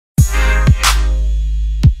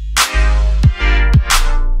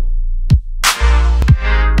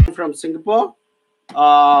from Singapore.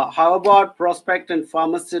 How about prospect in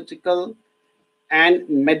pharmaceutical and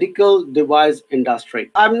medical device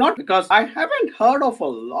industry? I'm not, because I haven't heard of a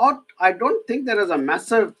lot. I don't think there is a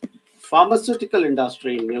massive pharmaceutical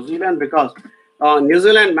industry in New Zealand, because New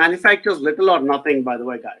Zealand manufactures little or nothing, by the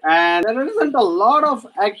way, guys. And there isn't a lot of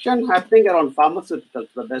action happening around pharmaceuticals,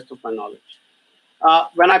 to the best of my knowledge.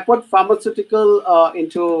 When I put pharmaceutical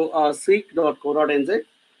into seek.co.nz,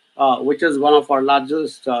 which is one of our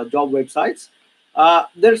largest job websites,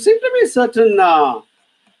 there seem to be certain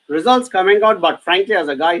results coming out, but frankly, as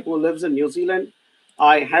a guy who lives in New Zealand,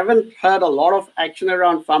 I haven't heard a lot of action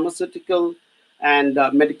around pharmaceutical and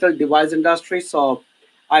medical device industry, so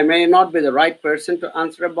I may not be the right person to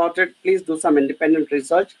answer about it. Please do some independent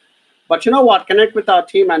research. But you know what? Connect with our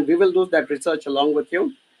team and we will do that research along with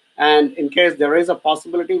you. And in case there is a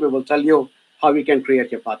possibility, we will tell you how we can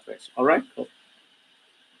create your pathways. All right? Cool.